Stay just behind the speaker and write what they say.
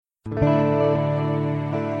Dear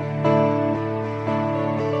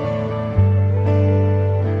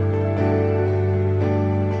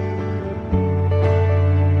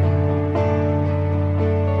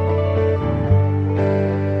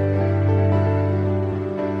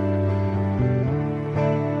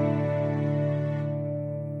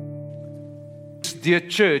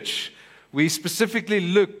church, we specifically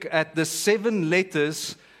look at the 7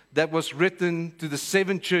 letters that was written to the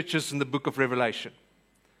 7 churches in the book of Revelation.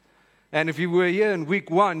 And if you were here in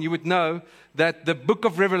week 1, you would know that the book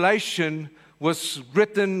of Revelation was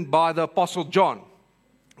written by the Apostle John.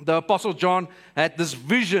 The Apostle John had this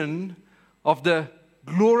vision of the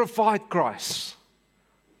glorified Christ.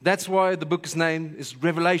 That's why the book's name is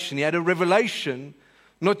Revelation. He had a revelation,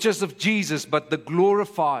 not just of Jesus, but the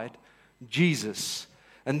glorified Jesus.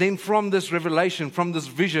 And then from this revelation, from this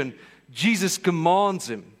vision, Jesus commands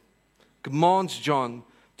John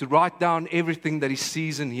to write down everything that he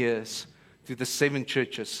sees and hears to the 7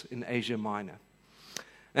 churches in Asia Minor.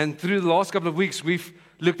 And through the last couple of weeks, we've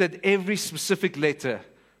looked at every specific letter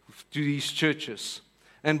to these churches.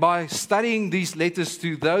 And by studying these letters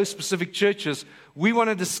to those specific churches, we want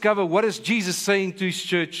to discover what is Jesus saying to his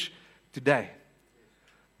church today.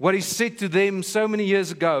 What he said to them so many years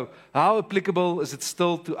ago, how applicable is it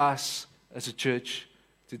still to us as a church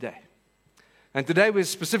today? And today we're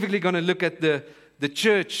specifically going to look at the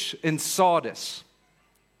church in Sardis.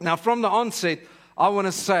 Now, from the onset, I want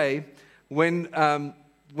to say, when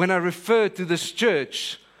I refer to this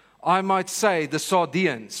church, I might say the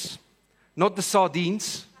Sardians. Not the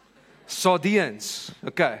sardines, Sardians.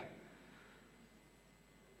 Okay.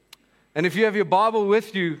 And if you have your Bible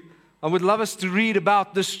with you, I would love us to read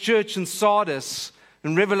about this church in Sardis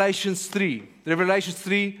in Revelation 3. Revelation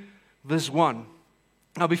 3, verse 1.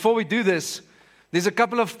 Now, before we do this, there's a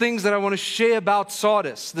couple of things that I want to share about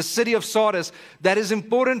Sardis, the city of Sardis, that is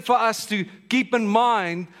important for us to keep in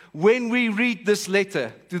mind when we read this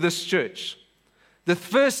letter to this church. The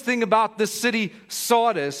first thing about this city,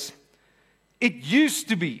 Sardis, it used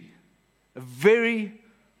to be a very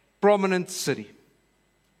prominent city.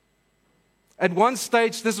 At one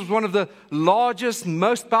stage, this was one of the largest,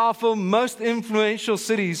 most powerful, most influential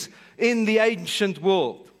cities in the ancient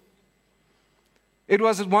world. It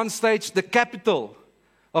was at one stage the capital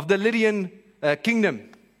of the Lydian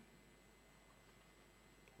kingdom.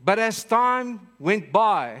 But as time went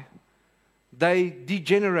by, they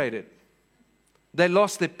degenerated. They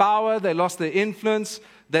lost their power, they lost their influence,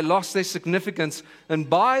 they lost their significance. And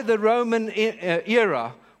by the Roman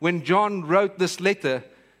era, when John wrote this letter,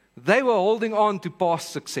 they were holding on to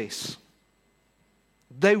past success.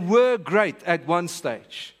 They were great at one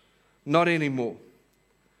stage, not anymore.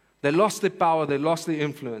 They lost their power, they lost their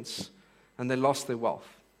influence, and they lost their wealth.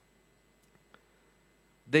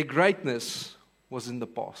 Their greatness was in the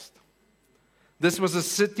past. This was a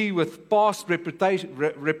city with past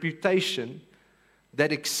reputation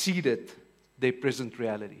that exceeded their present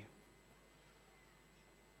reality.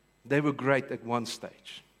 They were great at one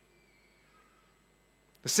stage.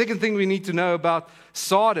 The second thing we need to know about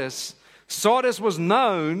Sardis, Sardis was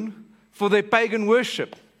known for their pagan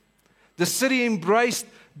worship. The city embraced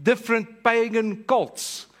different pagan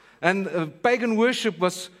cults, and pagan worship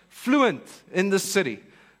was fluent in the city.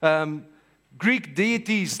 Greek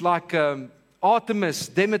deities like Artemis,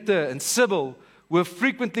 Demeter, and Sibyl were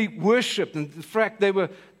frequently worshipped. In fact, there were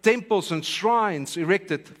temples and shrines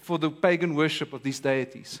erected for the pagan worship of these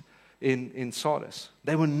deities in Sardis.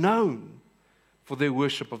 They were known for their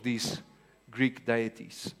worship of these Greek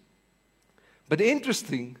deities. But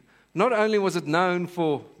interesting, not only was it known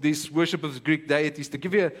for this worship of the Greek deities, to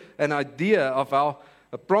give you an idea of how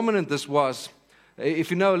prominent this was, if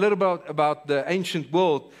you know a little bit about the ancient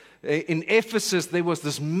world, in Ephesus there was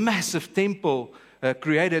this massive temple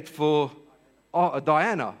created for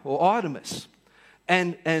Diana or Artemis.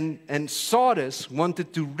 And Sardis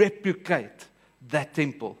wanted to replicate that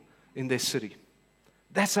temple in their city.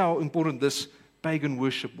 That's how important this pagan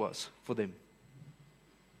worship was for them.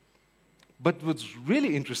 But what's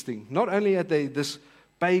really interesting, not only had they this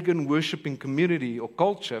pagan worshiping community or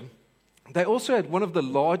culture, they also had one of the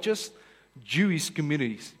largest Jewish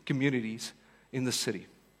communities in the city.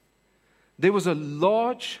 There was a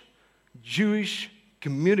large Jewish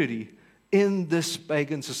community in this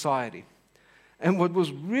pagan society. And what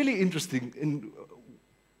was really interesting, in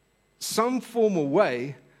some form or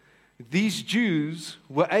way, these Jews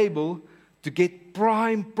were able to get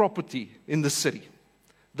prime property in the city.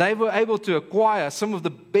 They were able to acquire some of the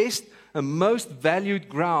best and most valued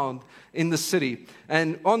ground in the city.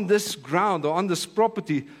 And on this ground, or on this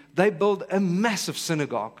property, they built a massive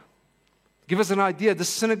synagogue. To Give us an idea. The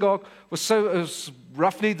synagogue was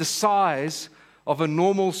roughly the size of a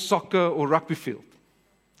normal soccer or rugby field.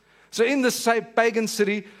 So in this pagan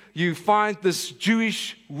city, you find this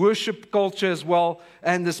Jewish worship culture as well,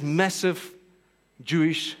 and this massive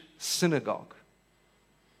Jewish synagogue.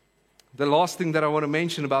 The last thing that I want to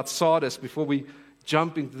mention about Sardis before we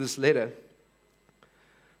jump into this letter,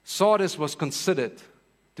 Sardis was considered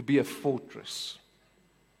to be a fortress.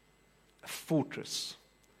 A fortress.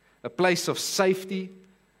 A place of safety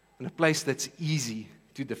and a place that's easy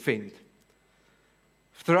to defend.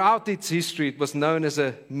 Throughout its history, it was known as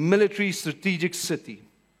a military strategic city.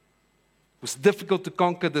 It was difficult to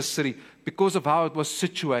conquer this city because of how it was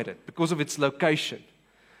situated, because of its location.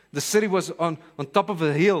 The city was on top of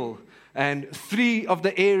a hill, and three of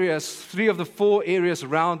the four areas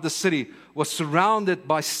around the city was surrounded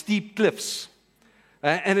by steep cliffs.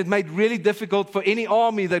 And it made it really difficult for any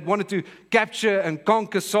army that wanted to capture and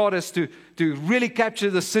conquer Sardis to really capture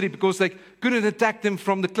the city, because they couldn't attack them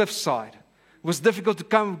from the cliffside. It was difficult to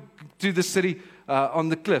come to the city on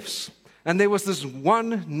the cliffs. And there was this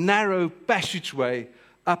one narrow passageway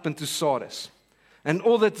up into Sardis. And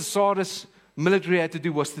all that the Sardis military had to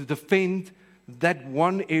do was to defend that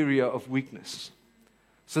one area of weakness.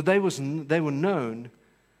 So they were known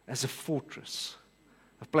as a fortress,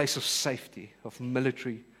 a place of safety, of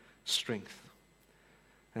military strength.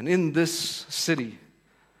 And in this city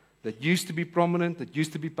that used to be prominent, that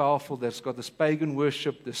used to be powerful, that's got this pagan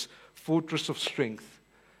worship, this fortress of strength,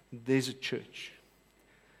 there's a church.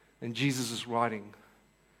 And Jesus is writing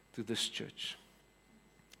to this church.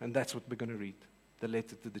 And that's what we're going to read, the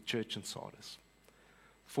letter to the church in Sardis.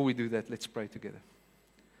 Before we do that, let's pray together.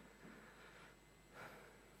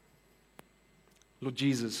 Lord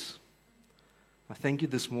Jesus, I thank you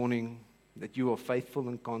this morning that you are faithful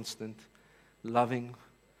and constant, loving,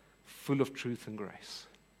 full of truth and grace.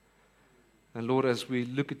 And Lord, as we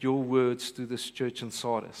look at your words to this church in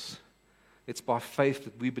Sardis, it's by faith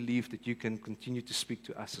that we believe that you can continue to speak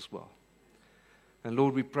to us as well. And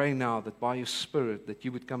Lord, we pray now that by your Spirit that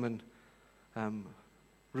you would come and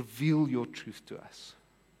reveal your truth to us.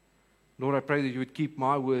 Lord, I pray that you would keep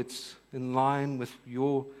my words in line with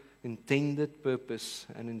your intended purpose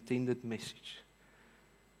and intended message.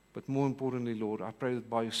 But more importantly, Lord, I pray that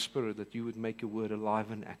by your Spirit that you would make your word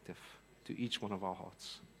alive and active to each one of our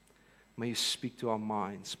hearts. May you speak to our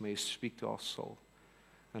minds. May you speak to our soul.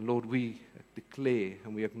 And Lord, we declare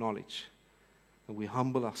and we acknowledge and we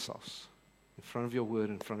humble ourselves in front of your word,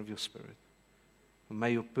 in front of your Spirit. And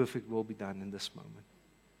may your perfect will be done in this moment.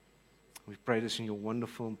 We pray this in your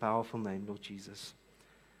wonderful and powerful name, Lord Jesus.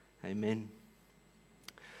 Amen.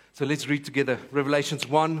 So let's read together Revelations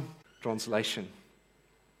 1, translation.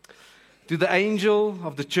 To the angel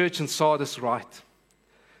of the church in Sardis write,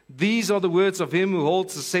 these are the words of him who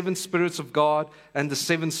holds the seven spirits of God and the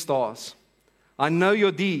seven stars. I know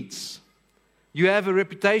your deeds. You have a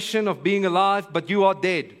reputation of being alive, but you are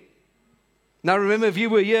dead. Now remember, if you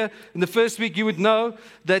were here in the first week, you would know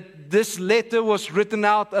that this letter was written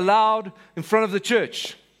out aloud in front of the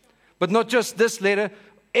church. But not just this letter,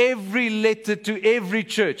 every letter to every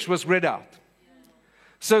church was read out.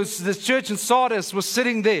 So the church in Sardis was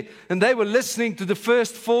sitting there, and they were listening to the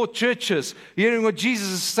first four churches, hearing what Jesus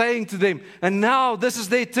is saying to them. And now this is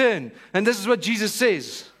their turn, and this is what Jesus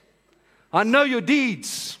says. I know your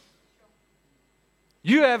deeds.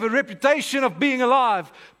 You have a reputation of being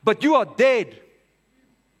alive, but you are dead.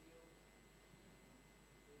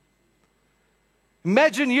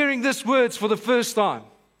 Imagine hearing these words for the first time,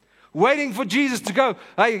 waiting for Jesus to go,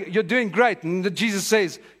 hey, you're doing great. And Jesus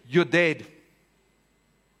says, you're dead.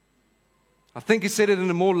 I think he said it in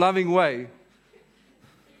a more loving way.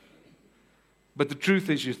 But the truth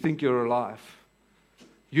is, you think you're alive.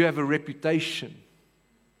 You have a reputation,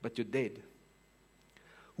 but you're dead.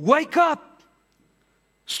 Wake up!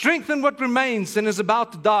 Strengthen what remains and is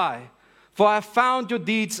about to die, for I have found your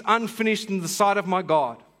deeds unfinished in the sight of my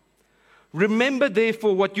God. Remember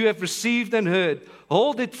therefore what you have received and heard.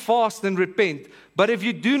 Hold it fast and repent. But if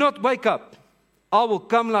you do not wake up, I will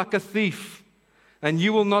come like a thief, and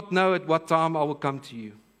you will not know at what time I will come to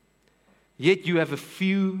you. Yet you have a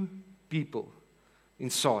few people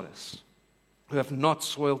in Sardis who have not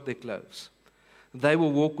soiled their clothes. They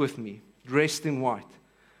will walk with me, dressed in white,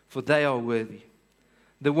 for they are worthy.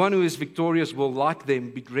 The one who is victorious will, like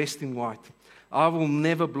them, be dressed in white. I will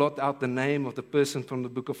never blot out the name of the person from the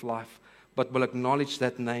book of life, but will acknowledge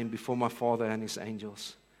that name before my Father and his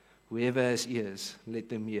angels. Whoever has ears, let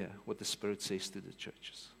them hear what the Spirit says to the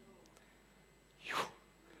churches. Whew.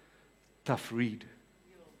 Tough read.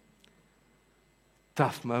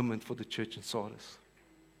 Tough moment for the church in Sardis.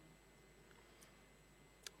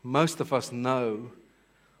 most of us know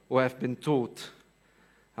or have been taught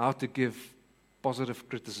how to give positive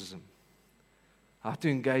criticism, how to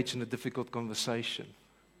engage in a difficult conversation.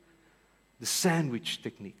 The sandwich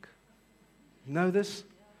technique. You know this?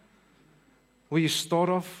 Where you start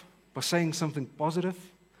off by saying something positive,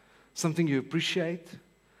 something you appreciate,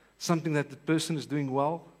 something that the person is doing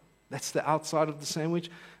well. That's the outside of the sandwich.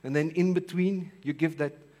 And then in between, you give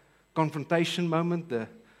that confrontation moment,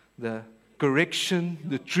 the correction,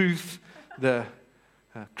 the truth, the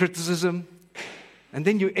criticism. And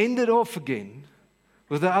then you end it off again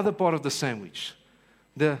with the other part of the sandwich,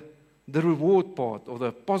 the reward part, or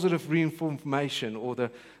the positive reinformation, or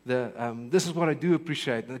this is what I do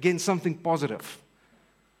appreciate. And again, something positive.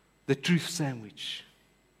 The truth sandwich.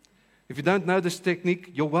 If you don't know this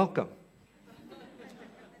technique, you're welcome.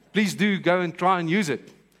 Please do go and try and use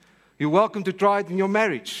it. You're welcome to try it in your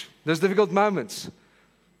marriage. Those difficult moments.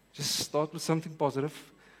 Just start with something positive,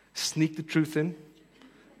 sneak the truth in,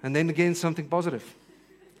 and then again something positive.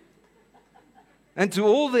 And to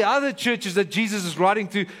all the other churches that Jesus is writing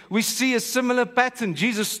to, we see a similar pattern.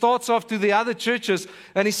 Jesus starts off to the other churches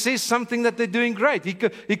and he says something that they're doing great.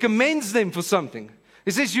 He commends them for something. He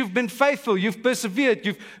says, you've been faithful, you've persevered,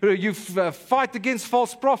 you've fight against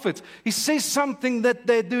false prophets. He says something that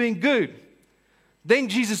they're doing good. Then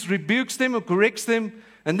Jesus rebukes them or corrects them,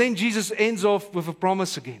 and then Jesus ends off with a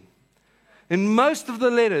promise again. In most of the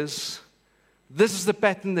letters, this is the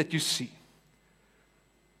pattern that you see.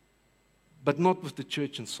 But not with the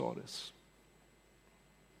church in Sardis.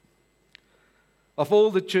 Of all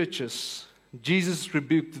the churches, Jesus'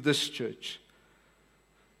 rebuke to this church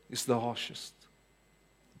is the harshest.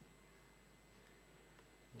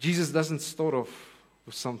 Jesus doesn't start off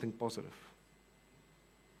with something positive.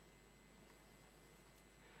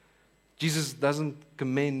 Jesus doesn't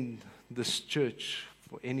commend this church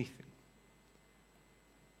for anything.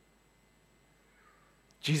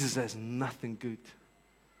 Jesus has nothing good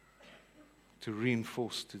to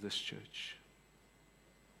reinforce to this church.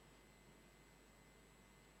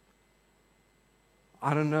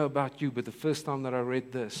 I don't know about you, but the first time that I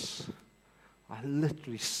read this, I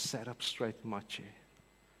literally sat up straight in my chair.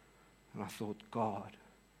 And I thought, God,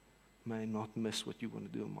 may I not miss what you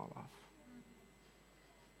want to do in my life.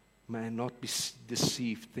 May I not be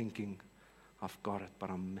deceived thinking, I've got it, but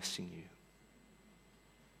I'm missing you.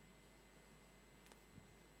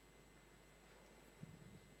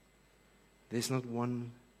 There's not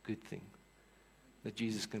one good thing that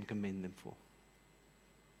Jesus can commend them for.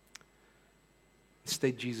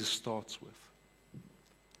 Instead, Jesus starts with,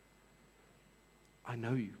 I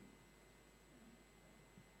know you.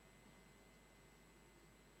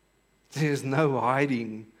 There's no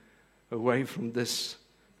hiding away from this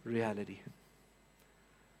reality.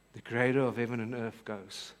 The Creator of heaven and earth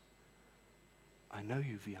goes, I know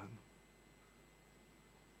you, Vian.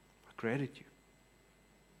 I created you.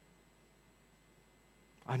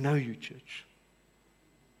 I know you, church.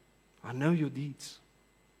 I know your deeds.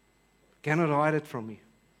 Cannot hide it from me.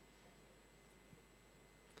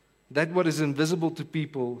 That what is invisible to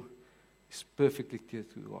people is perfectly clear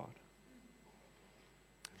to God.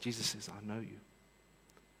 Jesus says, I know you.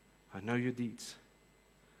 I know your deeds.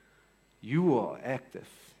 You are active.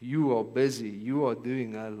 You are busy. You are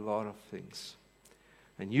doing a lot of things.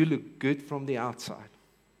 And you look good from the outside.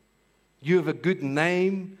 You have a good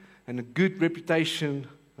name and a good reputation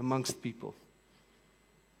amongst people.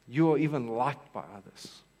 You are even liked by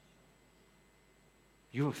others.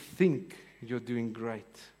 You think you're doing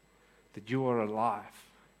great, that you are alive,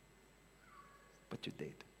 but you're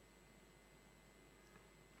dead.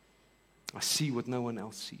 I see what no one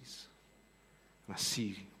else sees. And I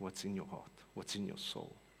see what's in your heart, what's in your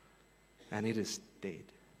soul. And it is dead.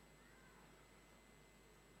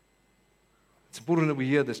 It's important that we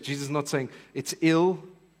hear this. Jesus is not saying it's ill.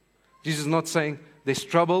 Jesus is not saying there's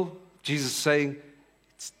trouble. Jesus is saying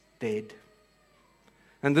it's dead.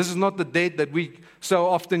 And this is not the dead that we so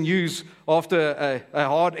often use after a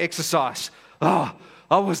hard exercise. I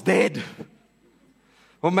was dead.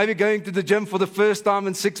 Or maybe going to the gym for the first time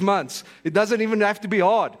in 6 months. It doesn't even have to be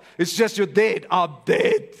hard. It's just you're dead. I'm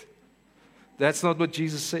dead. That's not what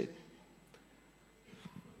Jesus said.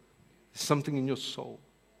 There's something in your soul.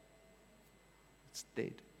 It's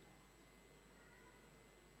dead.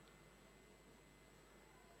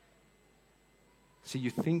 See,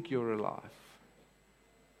 you think you're alive.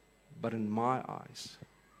 But in my eyes,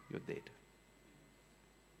 you're dead.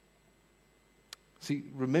 See,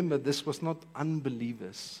 remember, this was not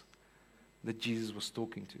unbelievers that Jesus was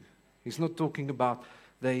talking to. He's not talking about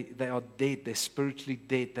they are dead, they're spiritually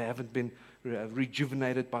dead, they haven't been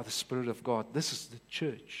rejuvenated by the Spirit of God. This is the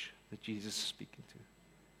church that Jesus is speaking to.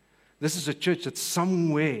 This is a church that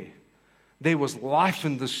somewhere there was life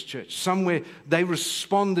in this church. Somewhere they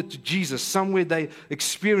responded to Jesus. Somewhere they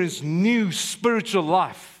experienced new spiritual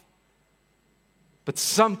life. But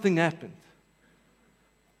something happened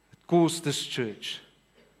that caused this church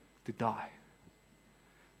to die.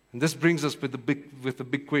 And this brings us with the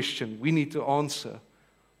big question we need to answer.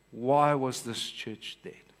 Why was this church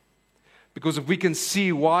dead? Because if we can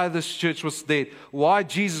see why this church was dead, why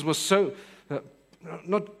Jesus was so,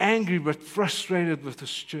 not angry, but frustrated with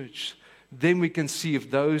this church, then we can see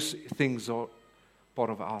if those things are part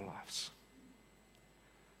of our lives.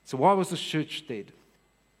 So why was this church dead?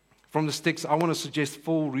 From this text, I want to suggest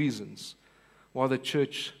 4 reasons why the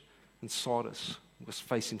church in Sardis was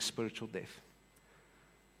facing spiritual death.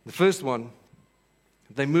 The first one,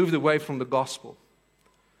 they moved away from the gospel.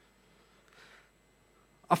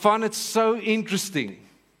 I find it so interesting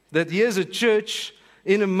that here's a church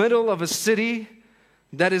in the middle of a city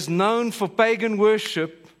that is known for pagan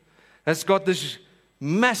worship, has got this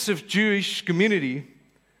massive Jewish community,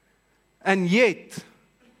 and yet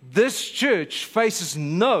this church faces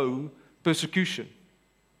no persecution.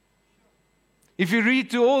 If you read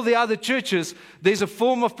to all the other churches, there's a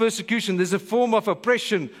form of persecution, there's a form of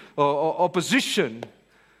oppression or opposition.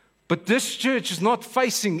 But this church is not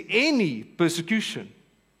facing any persecution.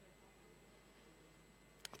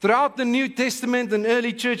 Throughout the New Testament and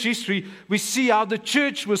early church history, we see how the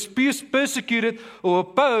church was persecuted or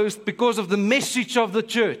opposed because of the message of the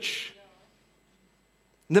church.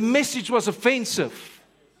 The message was offensive.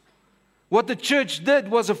 What the church did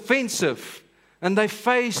was offensive, and they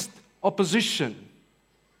faced opposition.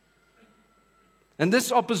 And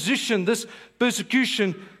this opposition, this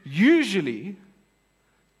persecution, usually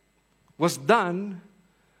was done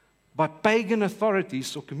by pagan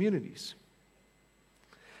authorities or communities.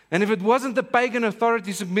 And if it wasn't the pagan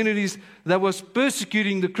authorities or communities that was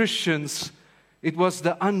persecuting the Christians, it was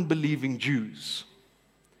the unbelieving Jews.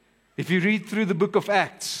 If you read through the book of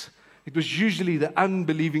Acts, it was usually the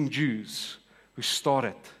unbelieving Jews who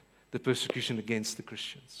started the persecution against the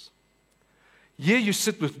Christians. Here you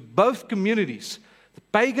sit with both communities, the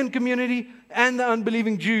pagan community and the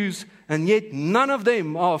unbelieving Jews, and yet none of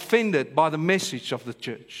them are offended by the message of the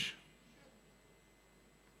church.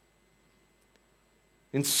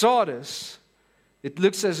 In Sardis, it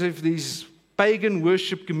looks as if these pagan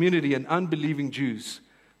worship community and unbelieving Jews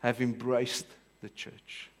have embraced the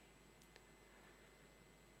church.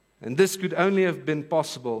 And this could only have been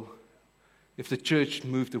possible if the church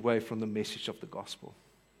moved away from the message of the gospel.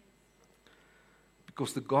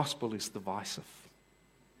 Because the gospel is divisive.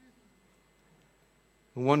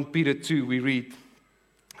 In 1 Peter 2, we read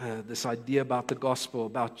this idea about the gospel,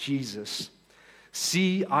 about Jesus.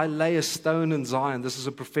 See, I lay a stone in Zion. This is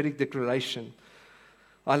a prophetic declaration.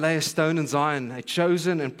 I lay a stone in Zion, a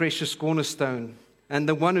chosen and precious cornerstone. And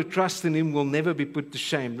the one who trusts in him will never be put to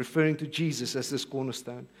shame, referring to Jesus as this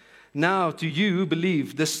cornerstone. Now, to you who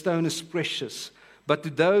believe, this stone is precious. But to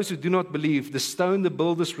those who do not believe, the stone the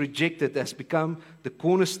builders rejected has become the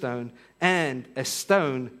cornerstone and a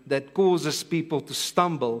stone that causes people to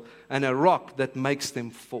stumble and a rock that makes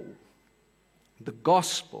them fall. The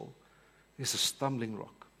gospel is a stumbling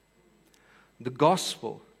rock. The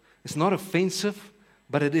gospel is not offensive,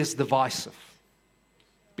 but it is divisive.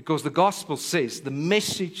 Because the gospel says, the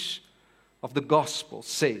message of the gospel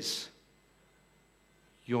says,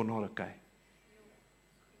 you're not okay.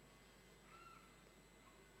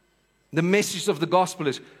 The message of the gospel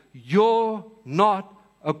is, you're not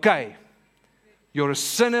okay. You're a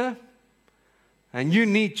sinner, and you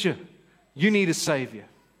need a Savior.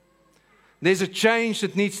 There's a change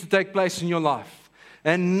that needs to take place in your life.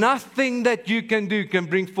 And nothing that you can do can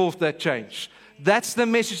bring forth that change. That's the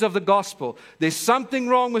message of the gospel. There's something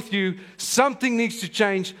wrong with you, something needs to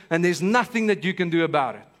change, and there's nothing that you can do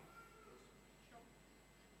about it.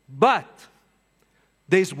 But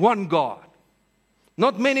there's one God.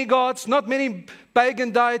 Not many gods, not many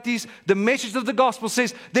pagan deities. The message of the gospel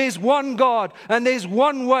says there's one God and there's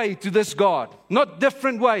one way to this God. Not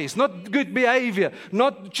different ways, not good behavior,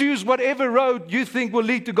 not choose whatever road you think will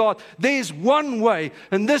lead to God. There's one way,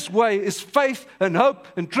 and this way is faith and hope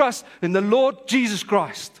and trust in the Lord Jesus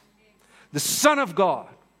Christ, the Son of God,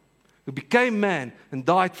 who became man and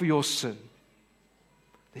died for your sin.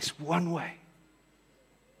 There's one way.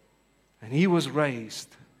 And He was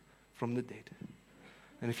raised from the dead.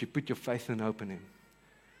 And if you put your faith and hope in Him,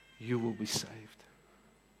 you will be saved.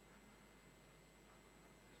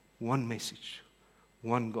 One message,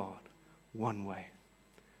 one God, one way.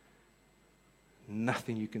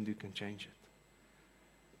 Nothing you can do can change it.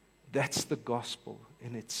 That's the gospel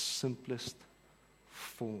in its simplest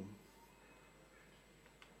form.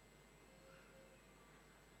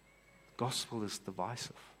 Gospel is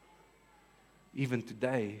divisive. Even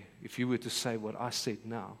today, if you were to say what I said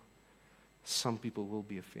now, some people will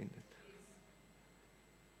be offended.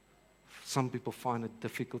 Some people find it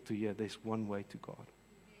difficult to hear there's one way to God.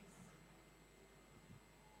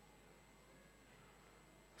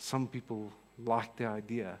 Some people like the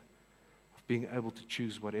idea of being able to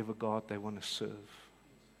choose whatever God they want to serve,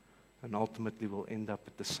 and ultimately will end up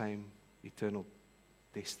at the same eternal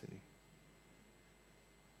destiny.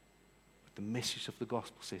 But the message of the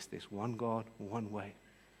gospel says there's one God, one way,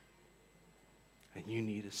 and you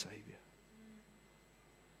need a Savior.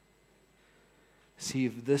 See,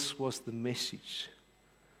 if this was the message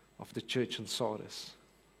of the church in Sardis,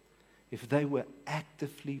 if they were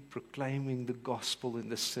actively proclaiming the gospel in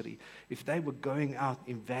the city, if they were going out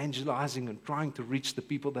evangelizing and trying to reach the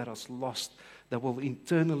people that are lost, that will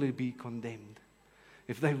internally be condemned,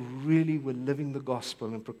 if they really were living the gospel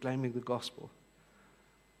and proclaiming the gospel,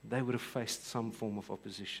 they would have faced some form of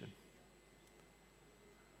opposition.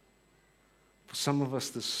 For some of us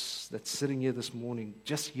that's sitting here this morning,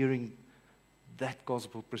 just hearing that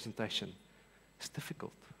gospel presentation is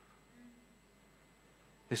difficult.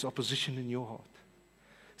 There's opposition in your heart.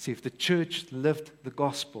 See, if the church lived the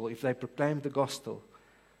gospel, if they proclaimed the gospel,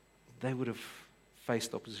 they would have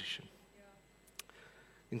faced opposition.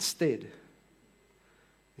 Instead,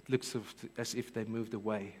 it looks as if they moved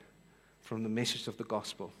away from the message of the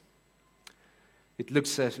gospel. It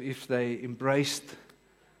looks as if they embraced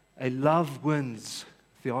a love wins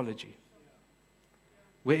theology,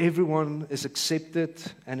 where everyone is accepted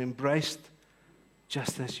and embraced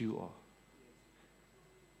just as you are.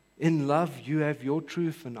 In love, you have your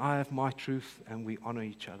truth and I have my truth, and we honor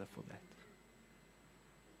each other for that.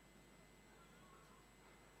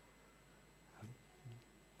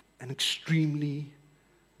 An extremely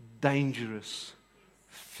dangerous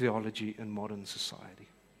theology in modern society.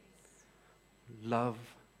 Love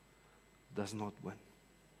does not win.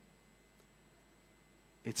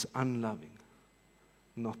 It's unloving,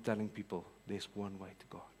 not telling people there's one way to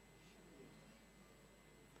God.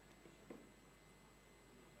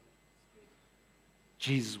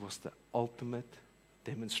 Jesus was the ultimate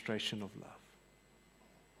demonstration of love.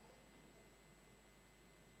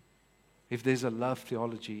 If there's a love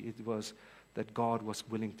theology, it was that God was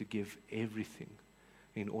willing to give everything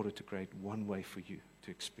in order to create one way for you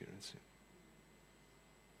to experience Him.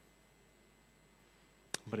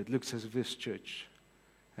 But it looks as if this church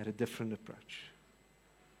had a different approach.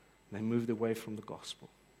 They moved away from the gospel.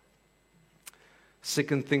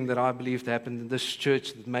 Second thing that I believe happened in this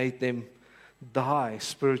church that made them die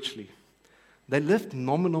spiritually. They lived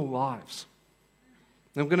nominal lives.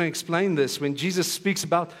 I'm going to explain this. When Jesus speaks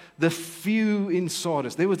about the few in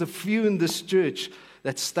Sardis, there was a few in this church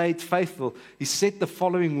that stayed faithful. He said the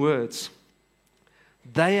following words: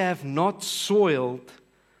 "They have not soiled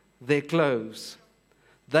their clothes.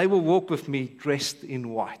 They will walk with me dressed in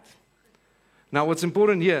white." Now, what's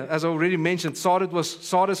important here, as I already mentioned,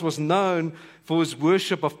 Sardis was known for its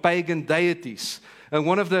worship of pagan deities. And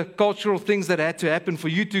one of the cultural things that had to happen for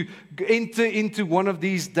you to enter into one of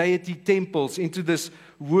these deity temples, into this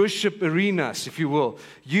worship arenas, if you will,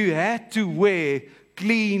 you had to wear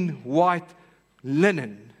clean white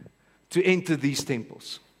linen to enter these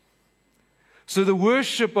temples. So the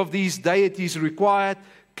worship of these deities required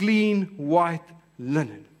clean white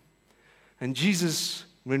linen. And Jesus,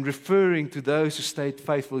 when referring to those who stayed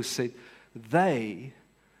faithful, said, they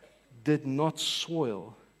did not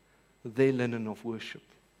soil their linen of worship.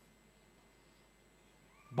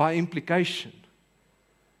 By implication,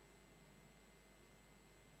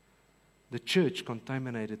 the church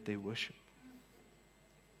contaminated their worship.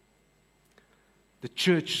 The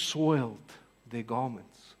church soiled their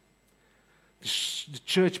garments. The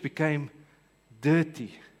church became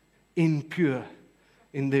dirty, impure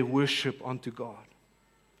in their worship unto God.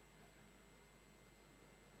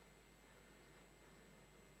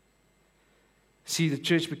 See, the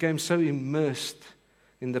church became so immersed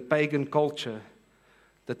in the pagan culture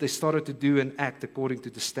that they started to do and act according to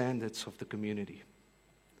the standards of the community.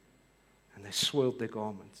 And they soiled their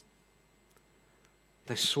garments.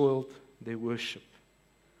 They soiled their worship.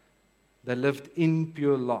 They lived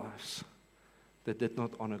impure lives that did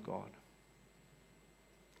not honor God.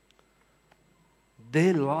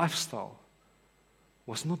 Their lifestyle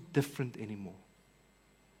was not different anymore.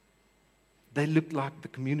 They looked like the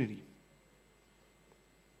community.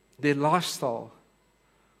 Their lifestyle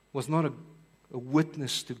was not a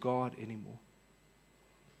witness to God anymore.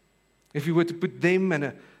 If you were to put them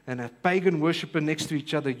and a pagan worshiper next to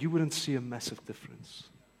each other, you wouldn't see a massive difference.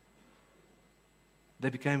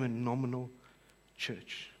 They became a nominal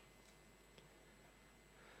church.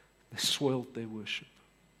 They soiled their worship.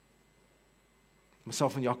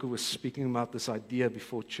 Myself and Jaco were speaking about this idea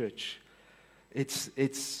before church. It's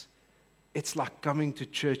like coming to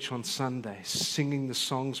church on Sunday, singing the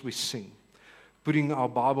songs we sing, putting our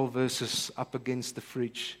Bible verses up against the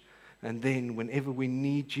fridge, and then whenever we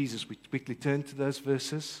need Jesus, we quickly turn to those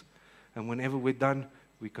verses, and whenever we're done,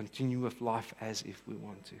 we continue with life as if we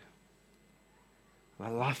want to.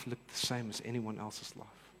 Our life looked the same as anyone else's life.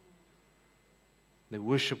 Their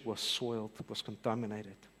worship was soiled, was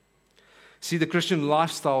contaminated. See, the Christian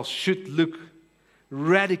lifestyle should look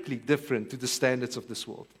radically different to the standards of this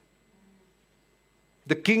world.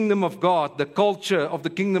 The kingdom of God, the culture of the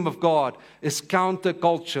kingdom of God is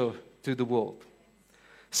counterculture to the world.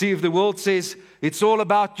 See, if the world says it's all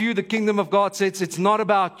about you, the kingdom of God says it's not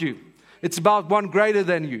about you. It's about one greater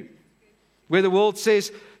than you. Where the world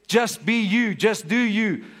says, just be you, just do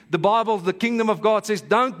you. The Bible, the kingdom of God says,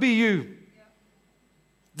 don't be you.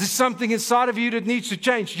 There's something inside of you that needs to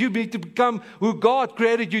change. You need to become who God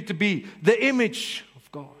created you to be, the image of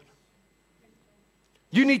God.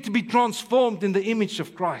 You need to be transformed in the image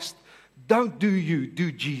of Christ. Don't do you,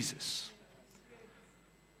 do Jesus.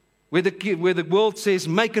 Where the world says,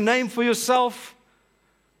 make a name for yourself,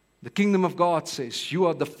 the kingdom of God says, you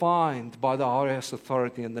are defined by the highest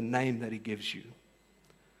authority and the name that He gives you.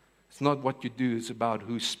 It's not what you do, it's about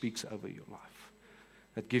who speaks over your life.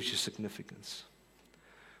 That gives you significance.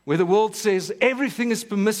 Where the world says everything is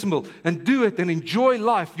permissible and do it and enjoy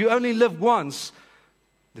life. You only live once.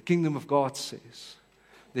 The kingdom of God says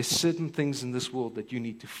there's certain things in this world that you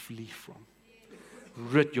need to flee from.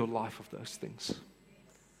 Rid your life of those things.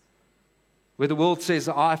 Where the world says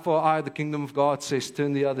eye for eye, the kingdom of God says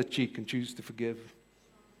turn the other cheek and choose to forgive.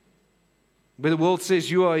 Where the world says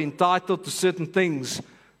you are entitled to certain things,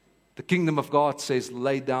 the kingdom of God says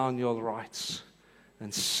lay down your rights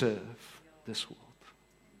and serve this world.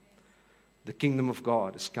 The kingdom of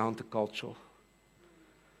God is countercultural.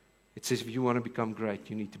 It says if you want to become great,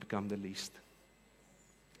 you need to become the least.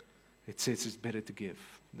 It says it's better to give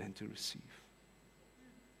than to receive.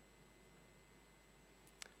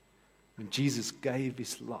 When Jesus gave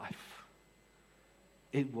His life,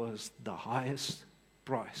 it was the highest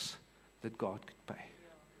price that God could pay.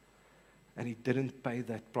 And He didn't pay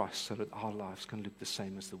that price so that our lives can look the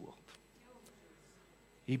same as the world.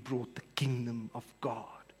 He brought the kingdom of God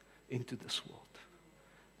into this world.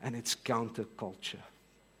 And it's counterculture.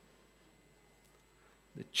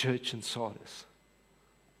 The church in Sardis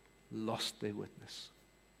lost their witness.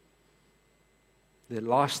 Their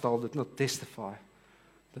lifestyle did not testify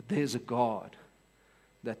that there's a God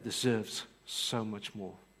that deserves so much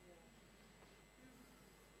more.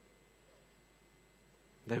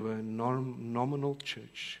 They were a nominal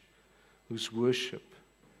church whose worship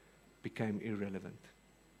became irrelevant.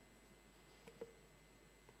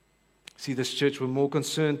 See, this church were more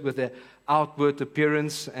concerned with their outward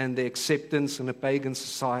appearance and their acceptance in a pagan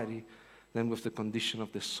society than with the condition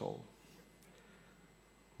of their soul,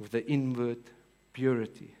 with the inward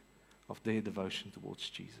purity of their devotion towards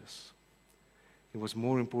Jesus. It was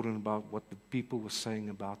more important about what the people were saying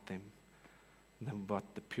about them than about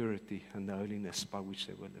the purity and the holiness by which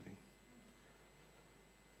they were living.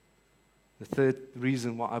 The third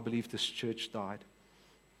reason why I believe this church died,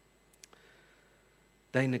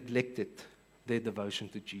 they neglected their devotion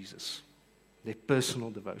to Jesus, their personal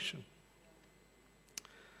devotion.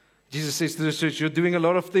 Jesus says to the church, you're doing a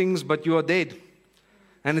lot of things, but you are dead.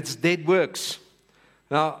 And it's dead works.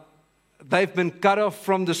 Now, they've been cut off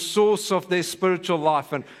from the source of their spiritual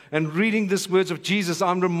life. And reading these words of Jesus,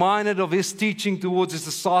 I'm reminded of His teaching towards His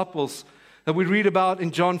disciples that we read about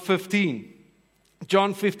in John 15.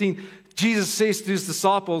 John 15, Jesus says to His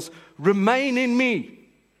disciples, remain in me,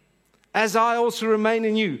 as I also remain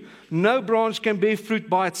in you. No branch can bear fruit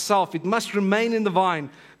by itself. It must remain in the vine.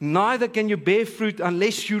 Neither can you bear fruit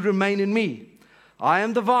unless you remain in me. I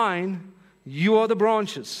am the vine, you are the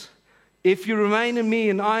branches. If you remain in me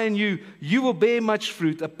and I in you, you will bear much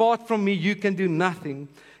fruit. Apart from me, you can do nothing.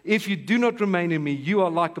 If you do not remain in me, you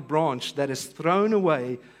are like a branch that is thrown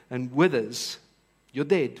away and withers. You're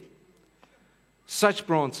dead. Such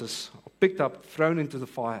branches are picked up, thrown into the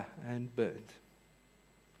fire, and burned.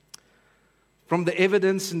 From the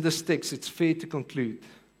evidence in this text, it's fair to conclude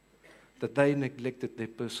that they neglected their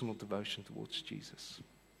personal devotion towards Jesus.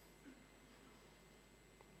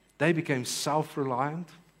 They became self-reliant.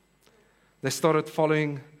 They started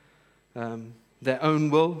following their own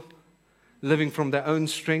will, living from their own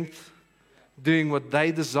strength, doing what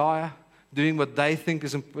they desire, doing what they think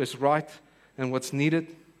is right and what's needed,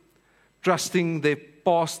 trusting their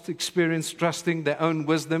past experience, trusting their own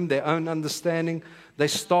wisdom, their own understanding. They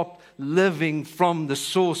stopped living from the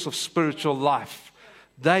source of spiritual life.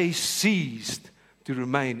 They ceased to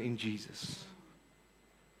remain in Jesus.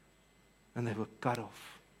 And they were cut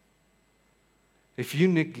off. If you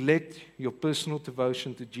neglect your personal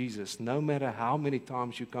devotion to Jesus, no matter how many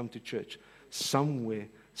times you come to church, somewhere,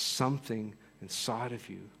 something inside of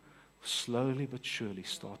you will slowly but surely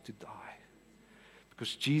start to die.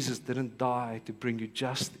 Because Jesus didn't die to bring you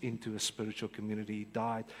just into a spiritual community. He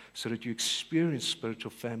died so that you experience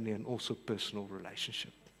spiritual family and also personal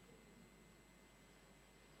relationship.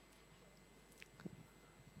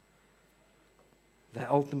 They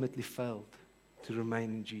ultimately failed to remain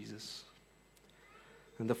in Jesus.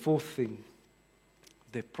 And the fourth thing,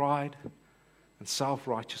 their pride and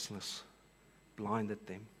self-righteousness blinded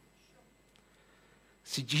them.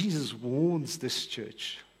 See, Jesus warns this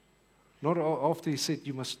church. Not after he said,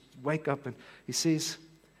 you must wake up. And he says,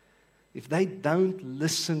 if they don't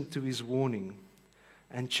listen to his warning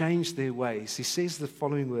and change their ways, he says the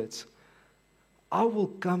following words, I will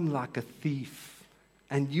come like a thief,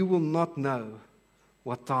 and you will not know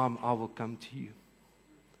what time I will come to you.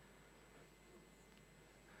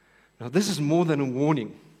 Now, this is more than a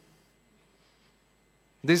warning.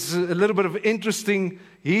 There's a little bit of interesting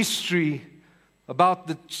history about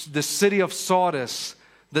the city of Sardis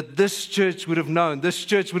that this church would have known. This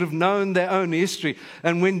church would have known their own history.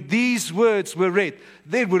 And when these words were read,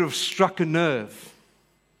 they would have struck a nerve.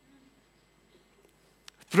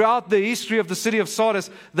 Throughout the history of the city of Sardis,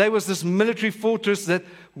 there was this military fortress that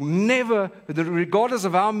never, regardless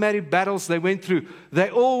of how many battles they went through, they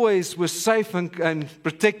always were safe and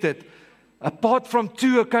protected, apart from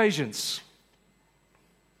two occasions.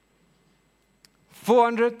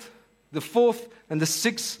 400, the 4th and the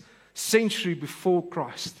 6th century before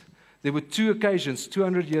Christ. There were two occasions,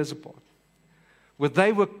 200 years apart, where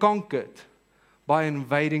they were conquered by an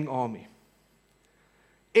invading army.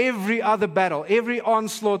 Every other battle, every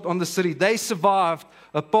onslaught on the city, they survived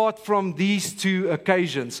apart from these two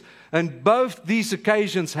occasions. And both these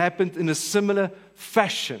occasions happened in a similar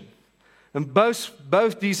fashion. And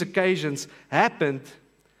both these occasions happened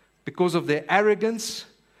because of their arrogance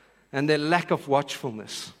and their lack of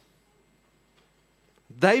watchfulness.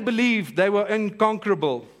 They believed they were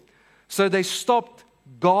unconquerable, so they stopped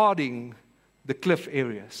guarding the cliff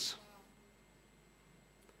areas.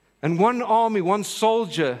 And one army, one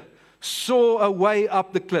soldier, saw a way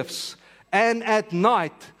up the cliffs. And at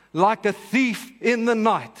night, like a thief in the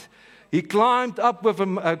night, he climbed up with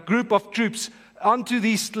a group of troops onto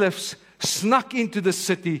these cliffs, snuck into the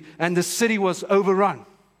city, and the city was overrun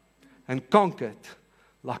and conquered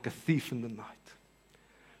like a thief in the night.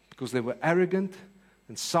 Because they were arrogant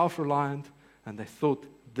and self-reliant, and they thought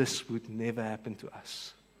this would never happen to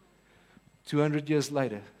us. 200 years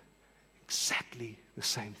later, exactly the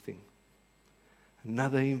same thing.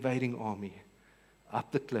 Another invading army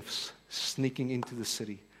up the cliffs, sneaking into the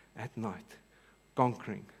city at night,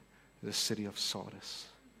 conquering the city of Sardis.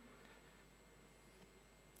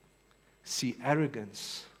 See,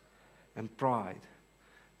 arrogance and pride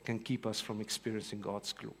can keep us from experiencing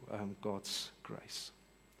God's grace.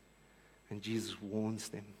 And Jesus warns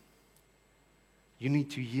them. You need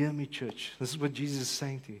to hear me, church. This is what Jesus is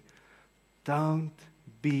saying to you. Don't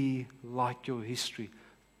be like your history.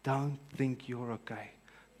 Don't think you're okay.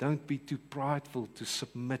 Don't be too prideful to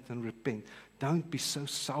submit and repent. Don't be so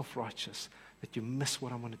self-righteous that you miss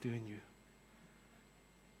what I want to do in you.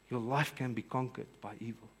 Your life can be conquered by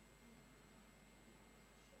evil.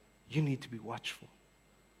 You need to be watchful.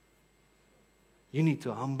 You need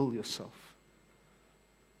to humble yourself.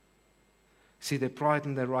 See, their pride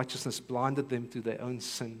and their righteousness blinded them to their own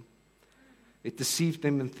sin. It deceived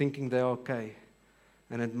them in thinking they're okay,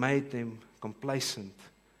 and it made them complacent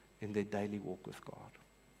in their daily walk with God.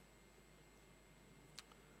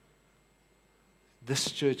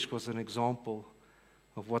 This church was an example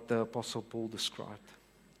of what the Apostle Paul described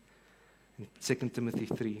in 2 Timothy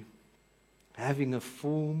 3, having a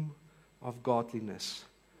form of godliness,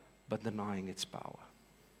 but denying its power.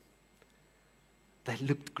 They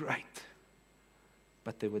looked great,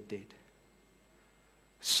 but they were dead.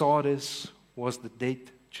 Sardis was the dead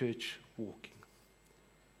church walking.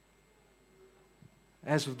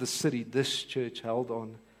 As with the city, this church held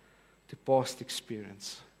on to past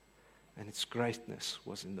experience, and its greatness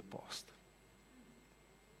was in the past.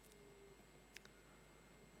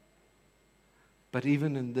 But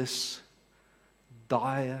even in this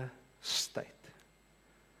dire state,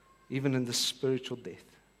 even in this spiritual death,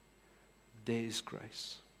 there is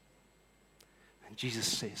grace. And Jesus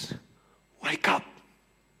says, wake up.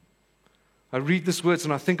 I read these words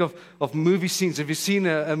and I think of movie scenes. Have you seen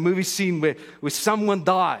a movie scene where someone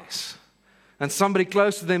dies? and somebody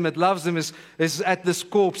close to them that loves them is at this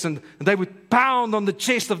corpse, and they would pound on the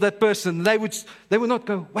chest of that person. They would not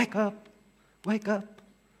go, wake up, wake up.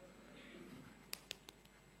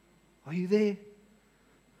 Are you there?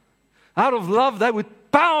 Out of love, they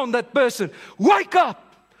would pound that person. Wake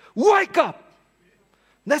up, wake up.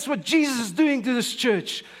 That's what Jesus is doing to this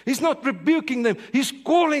church. He's not rebuking them. He's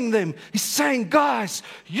calling them. He's saying, guys,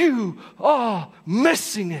 you are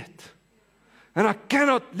missing it. And I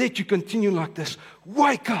cannot let you continue like this.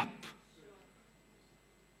 Wake up.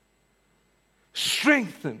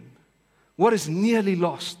 Strengthen what is nearly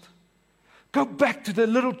lost. Go back to the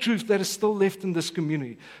little truth that is still left in this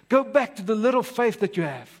community. Go back to the little faith that you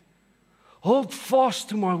have. Hold fast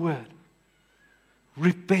to my word.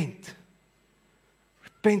 Repent.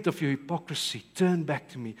 Repent of your hypocrisy. Turn back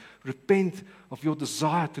to me. Repent of your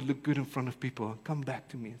desire to look good in front of people. And come back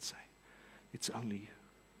to me and say, it's only you.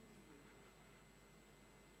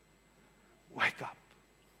 Wake up.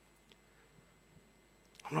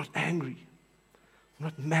 I'm not angry. I'm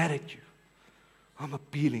not mad at you. I'm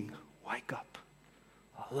appealing. Wake up.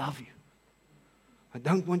 I love you. I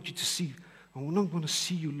don't want you to see, I don't want to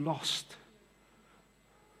see you lost.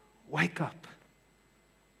 Wake up.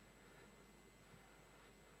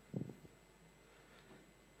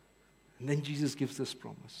 And then Jesus gives this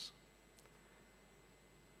promise.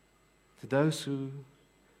 To those who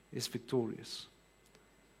is victorious,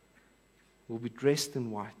 will be dressed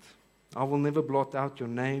in white. I will never blot out your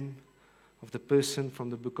name of the person from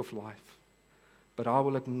the book of life, but I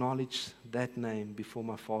will acknowledge that name before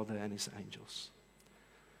my Father and His angels.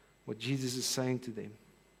 What Jesus is saying to them,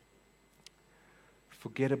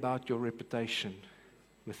 forget about your reputation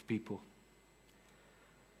with people.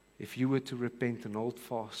 If you were to repent and hold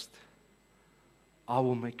fast, I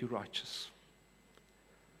will make you righteous.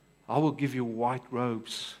 I will give you white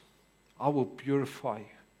robes. I will purify you.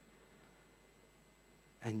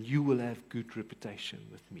 And you will have good reputation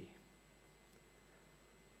with me.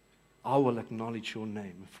 I will acknowledge your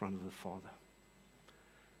name in front of the Father.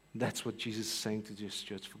 That's what Jesus is saying to this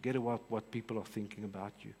church. Forget about what people are thinking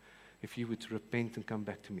about you. If you were to repent and come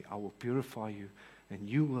back to me, I will purify you, and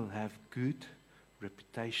you will have good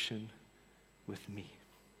reputation with me.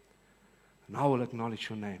 And I will acknowledge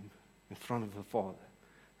your name in front of the Father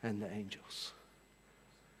and the angels.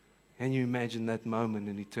 Can you imagine that moment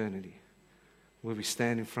in eternity where we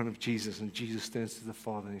stand in front of Jesus and Jesus turns to the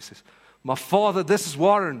Father and He says, my Father, this is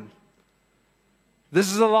Warren. This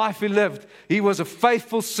is the life he lived. He was a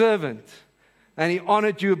faithful servant and he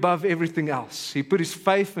honored you above everything else. He put his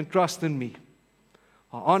faith and trust in me.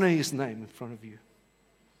 I honor his name in front of you.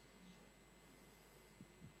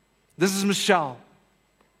 This is Michelle.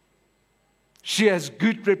 She has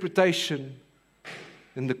good reputation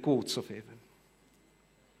in the courts of heaven.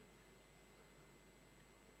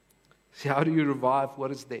 See, how do you revive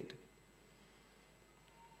what is dead?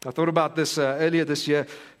 I thought about this earlier this year.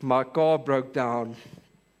 My car broke down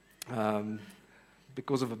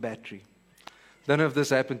because of a battery. Don't know if this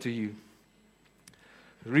happened to you.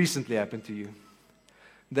 Recently happened to you.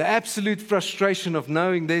 The absolute frustration of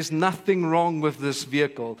knowing there's nothing wrong with this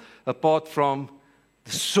vehicle apart from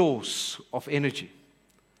the source of energy.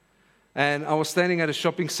 And I was standing at a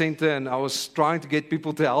shopping center and I was trying to get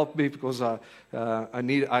people to help me because I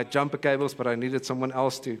had jumper cables, but I needed someone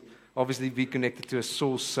else to obviously be connected to a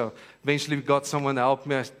source. So eventually we got someone to help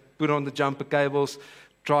me. I put on the jumper cables,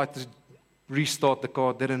 tried to restart the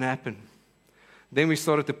car, didn't happen. Then we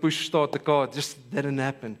started to start the car, it just didn't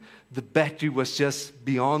happen. The battery was just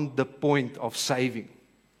beyond the point of saving.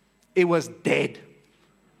 It was dead.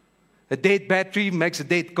 A dead battery makes a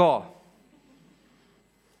dead car.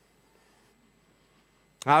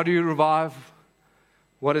 How do you revive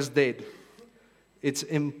what is dead? It's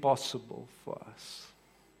impossible for us.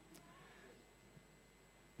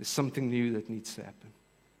 There's something new that needs to happen.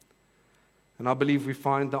 And I believe we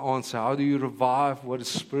find the answer. How do you revive what is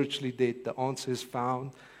spiritually dead? The answer is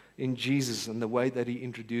found in Jesus and the way that He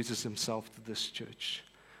introduces Himself to this church.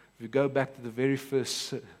 If you go back to the very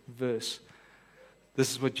first verse,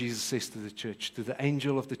 this is what Jesus says to the church, to the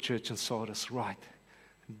angel of the church in Sardis. Right,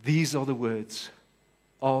 these are the words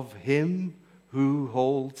of Him who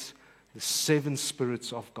holds the 7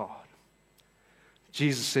 spirits of God.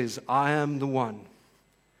 Jesus says, I am the one.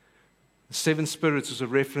 The 7 spirits is a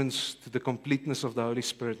reference to the completeness of the Holy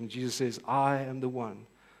Spirit. And Jesus says, I am the one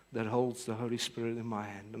that holds the Holy Spirit in my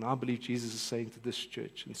hand. And I believe Jesus is saying to this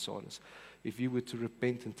church in Sardis, if you were to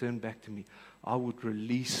repent and turn back to me, I would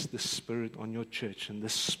release the Spirit on your church. And the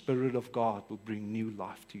Spirit of God will bring new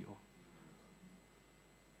life to you.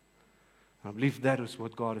 I believe that is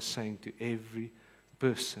what God is saying to every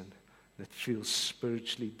person that feels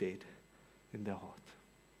spiritually dead in their heart.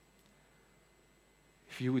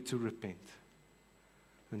 If you were to repent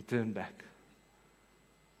and turn back,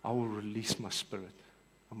 I will release my Spirit,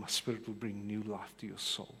 and my Spirit will bring new life to your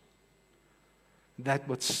soul. That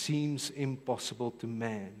what seems impossible to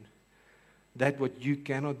man, that what you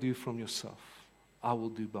cannot do from yourself, I will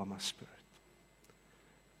do by my Spirit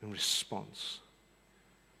in response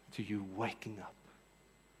to you waking up,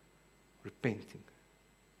 repenting.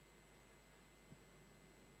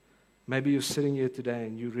 Maybe you're sitting here today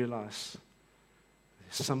and you realize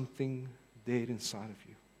there's something dead inside of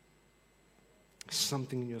you. There's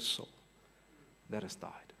something in your soul that has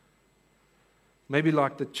died. Maybe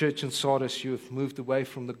like the church in Sardis, you have moved away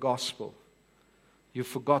from the gospel. You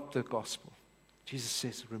forgot the gospel. Jesus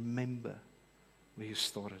says, remember where you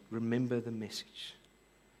started. Remember the message.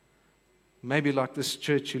 Maybe like this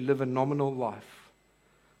church, you live a nominal life.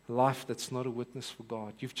 A life that's not a witness for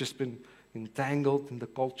God. You've just been entangled in the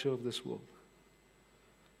culture of this world.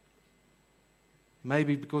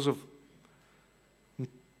 Maybe because of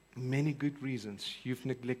many good reasons, you've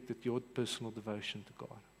neglected your personal devotion to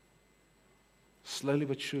God. Slowly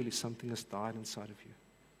but surely, something has died inside of you.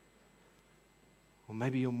 Or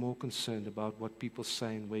maybe you're more concerned about what people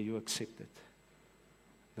say and where you accept it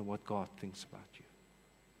than what God thinks about you.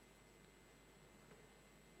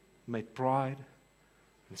 May pride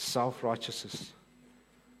and self-righteousness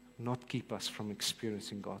not keep us from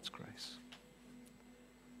experiencing God's grace.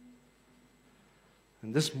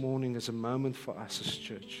 And this morning is a moment for us as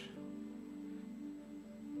church.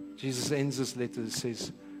 Jesus ends this letter and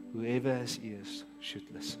says, whoever has ears should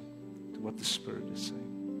listen to what the Spirit is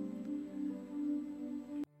saying.